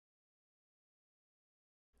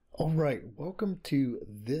All right, welcome to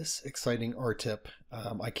this exciting R tip.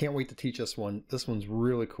 I can't wait to teach this one. This one's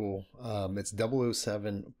really cool. It's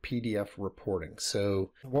 007 PDF reporting.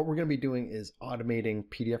 So what we're going to be doing is automating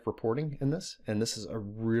PDF reporting in this, and this is a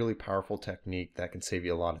really powerful technique that can save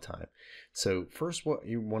you a lot of time. So first, what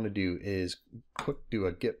you want to do is do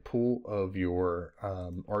a git pull of your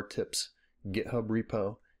R tips GitHub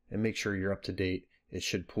repo and make sure you're up to date. It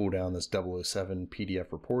should pull down this 007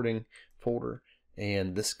 PDF reporting folder.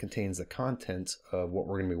 And this contains the contents of what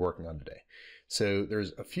we're going to be working on today. So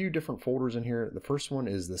there's a few different folders in here. The first one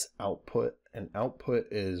is this output, and output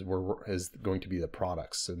is going to be the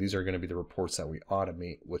products. So these are going to be the reports that we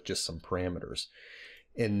automate with just some parameters.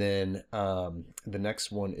 And then the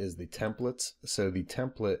next one is the templates. So the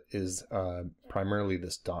template is primarily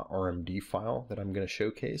this .rmd file that I'm going to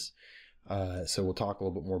showcase. So we'll talk a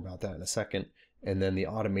little bit more about that in a second. And then the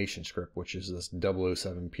automation script, which is this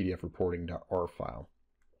 007 PDF reporting.r file.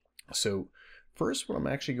 So first, what I'm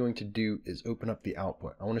actually going to do is open up the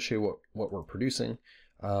output. I want to show you what we're producing.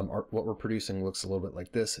 What we're producing looks a little bit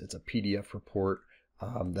like this. It's a PDF report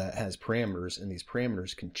that has parameters, and these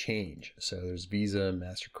parameters can change. So there's Visa,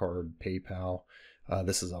 MasterCard, PayPal.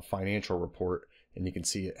 This is a financial report, and you can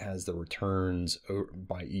see it has the returns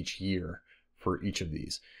by each year for each of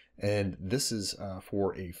these. And this is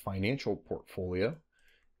for a financial portfolio.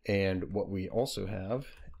 And what we also have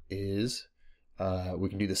is we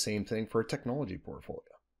can do the same thing for a technology portfolio.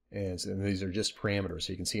 And these are just parameters.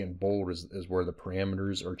 So you can see in bold is where the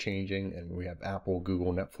parameters are changing. And we have Apple,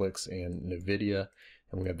 Google, Netflix, and NVIDIA.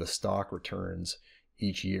 And we have the stock returns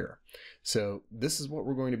each year. So this is what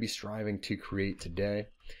we're going to be striving to create today.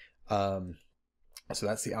 So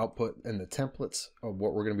that's the output, and the templates of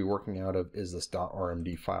what we're going to be working out of is this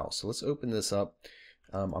 .rmd file. So let's open this up.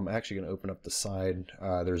 I'm actually going to open up the side.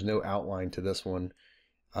 There's no outline to this one.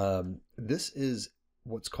 This is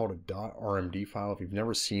what's called a .rmd file. If you've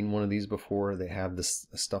never seen one of these before, they have this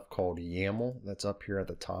stuff called YAML that's up here at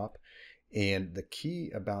the top. And the key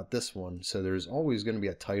about this one, so there's always going to be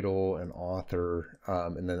a title, an author,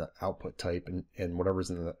 and then the output type, and whatever's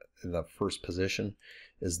in the first position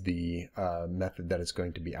is the method that it's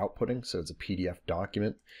going to be outputting. So it's a PDF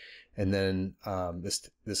document. And then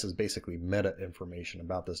this is basically meta information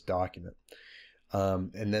about this document.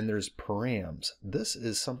 And then there's params. This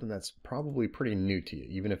is something that's probably pretty new to you,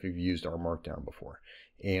 even if you've used R Markdown before.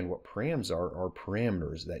 And what params are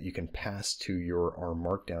parameters that you can pass to your R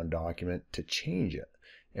Markdown document to change it.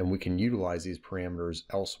 And we can utilize these parameters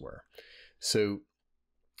elsewhere. So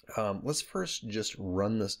let's first just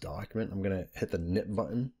run this document. I'm going to hit the knit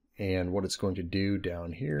button. And what it's going to do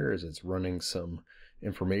down here is it's running some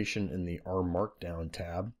information in the R Markdown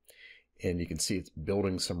tab. And you can see it's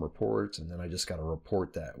building some reports, and then I just got a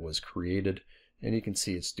report that was created, and you can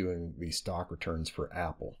see it's doing the stock returns for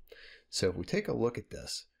Apple. So if we take a look at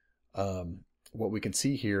this, what we can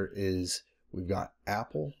see here is we've got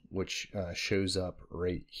Apple, which shows up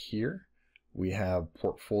right here. We have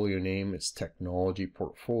portfolio name, it's technology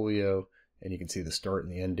portfolio, and you can see the start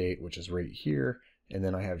and the end date, which is right here. And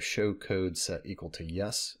then I have show code set equal to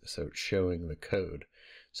yes, so it's showing the code.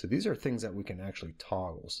 So these are things that we can actually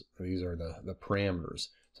toggle. So these are the parameters.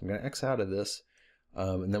 So I'm going to X out of this,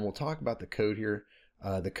 and then we'll talk about the code here.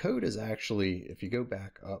 The code is actually, if you go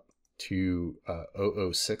back up to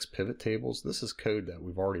 006 pivot tables, this is code that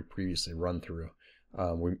we've already previously run through.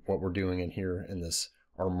 What we're doing in here in this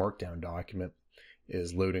R Markdown document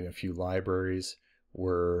is loading a few libraries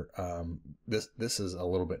where this is a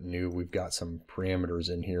little bit new. We've got some parameters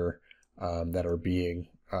in here that are being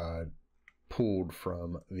pulled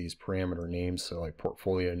from these parameter names. So like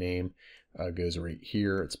portfolio name goes right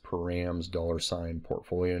here. It's params $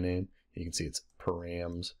 portfolio name. You can see it's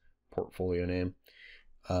params portfolio name.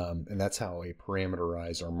 And that's how a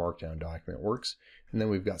parameterized or markdown document works. And then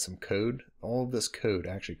we've got some code. All of this code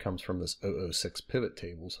actually comes from this 006 pivot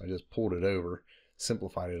tables. I just pulled it over,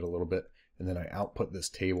 simplified it a little bit, and then I output this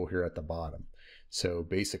table here at the bottom. So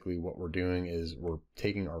basically what we're doing is we're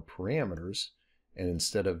taking our parameters, and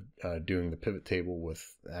instead of doing the pivot table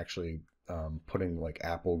with actually putting like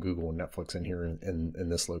Apple, Google, and Netflix in here in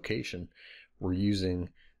this location, we're using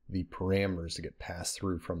the parameters to get passed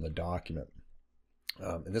through from the document.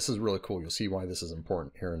 And this is really cool. You'll see why this is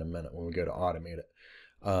important here in a minute when we go to automate it.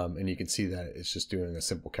 And you can see that it's just doing a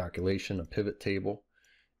simple calculation, a pivot table.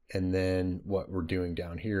 And then what we're doing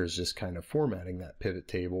down here is just kind of formatting that pivot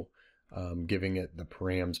table, giving it the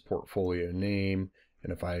params portfolio name.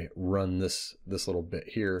 And if I run this little bit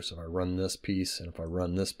here, so if I run this piece and if I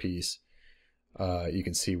run this piece, you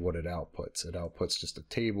can see what it outputs. It outputs just a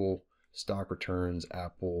table, stock returns,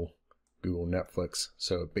 Apple, Google, Netflix.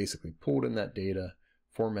 So it basically pulled in that data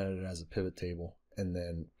formatted it as a pivot table, and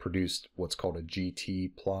then produced what's called a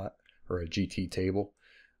GT plot or a GT table.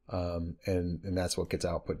 And that's what gets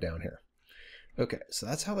output down here. Okay, so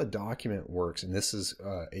that's how the document works. And this is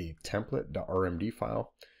a template.rmd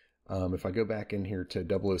file. If I go back in here to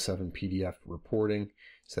 007 PDF reporting,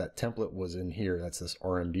 so that template was in here, that's this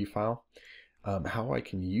RMD file. How I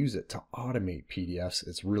can use it to automate PDFs,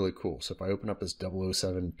 it's really cool. So if I open up this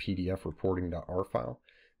 007 PDF reporting.r file,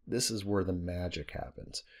 this is where the magic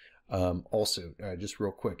happens. Also, just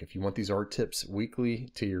real quick, if you want these R tips weekly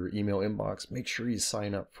to your email inbox, make sure you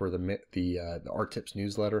sign up for the R tips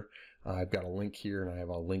newsletter. I've got a link here, and I have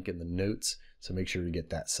a link in the notes, so make sure you get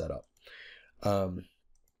that set up.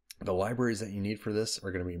 The libraries that you need for this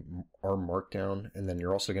are going to be R Markdown, and then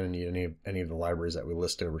you're also going to need any of the libraries that we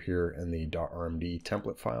list over here in the .rmd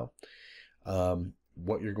template file.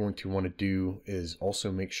 What you're going to want to do is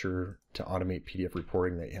also make sure to automate PDF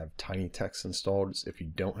reporting that you have tiny text installed. If you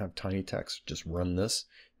don't have tiny text, just run this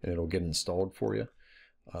and it'll get installed for you.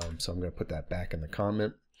 So I'm going to put that back in the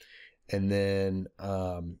comment. And then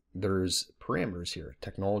there's parameters here,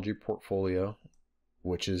 technology portfolio,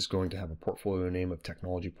 which is going to have a portfolio name of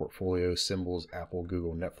technology portfolio, symbols, Apple,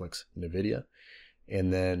 Google, Netflix, NVIDIA.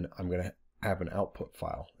 And then I'm going to have an output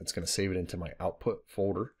file. It's going to save it into my output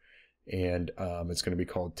folder, and it's going to be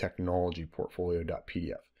called technology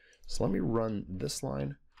portfolio.pdf. So let me run this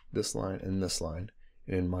line, and this line.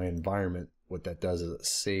 And in my environment, what that does is it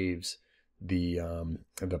saves the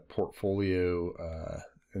portfolio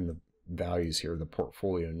and the values here, the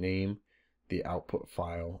portfolio name, the output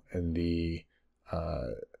file, and the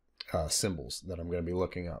symbols that I'm going to be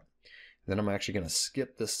looking up. And then I'm actually going to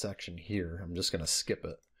skip this section here. I'm just going to skip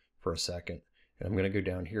it for a second, and I'm going to go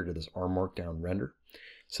down here to this R Markdown Render.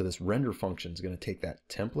 So this render function is going to take that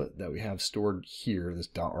template that we have stored here, this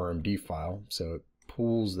 .rmd file. So it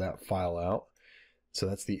pulls that file out. So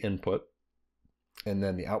that's the input. And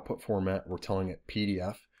then the output format, we're telling it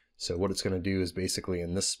PDF. So what it's going to do is basically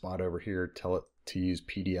in this spot over here, tell it to use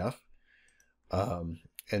PDF.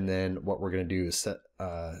 And then what we're going to do is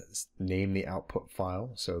name the output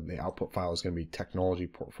file. So the output file is going to be technology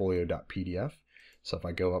portfolio.pdf. So if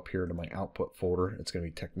I go up here to my output folder, it's going to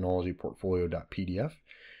be technology portfolio.pdf.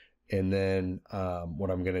 And then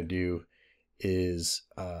what I'm going to do is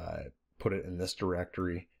put it in this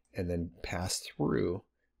directory and then pass through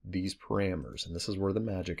these parameters. And this is where the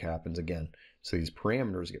magic happens again. So these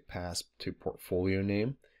parameters get passed to portfolio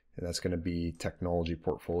name, and that's going to be technology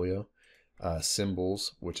portfolio.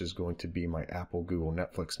 Symbols, which is going to be my Apple, Google,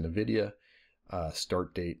 Netflix, NVIDIA,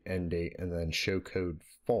 start date, end date, and then show code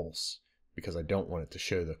false, because I don't want it to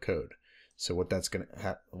show the code. So what's going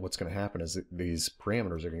to happen is that these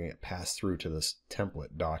parameters are going to get passed through to this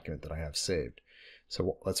template document that I have saved.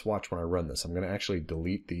 So let's watch when I run this. I'm going to actually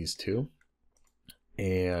delete these two.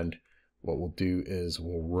 And what we'll do is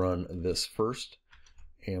we'll run this first.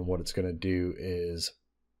 And what it's going to do is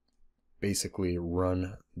basically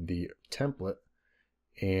run the template.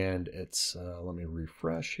 And it's, let me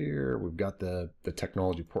refresh here. We've got the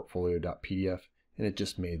technology portfolio.pdf, and it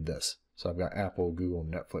just made this. So I've got Apple, Google,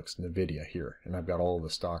 Netflix, NVIDIA here, and I've got all of the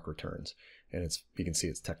stock returns, and you can see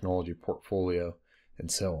it's technology portfolio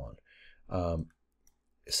and so on.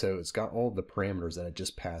 So it's got all the parameters that I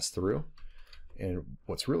just passed through. And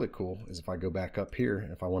what's really cool is if I go back up here,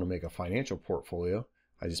 and if I want to make a financial portfolio,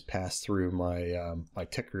 I just pass through my my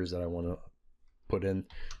tickers that I want to put in.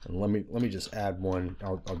 And let me just add one.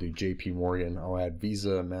 I'll do JP Morgan. I'll add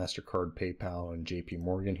Visa, MasterCard, PayPal, and JP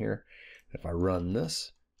Morgan here. If I run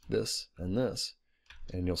this, and this,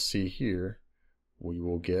 and you'll see here, we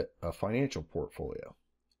will get a financial portfolio.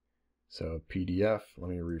 So PDF, let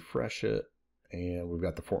me refresh it, and we've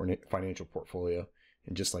got the financial portfolio.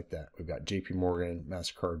 And just like that, we've got JP Morgan,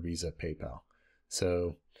 MasterCard, Visa, PayPal.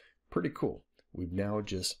 So pretty cool. We've now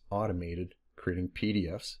just automated creating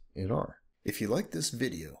PDFs in R. If you like this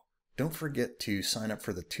video, don't forget to sign up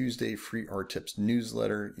for the Tuesday free R Tips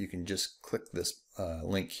newsletter. You can just click this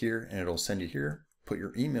link here and it'll send you here. Put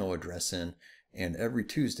your email address in, and every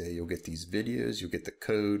Tuesday you'll get these videos, you'll get the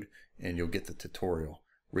code, and you'll get the tutorial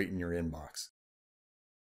right in your inbox.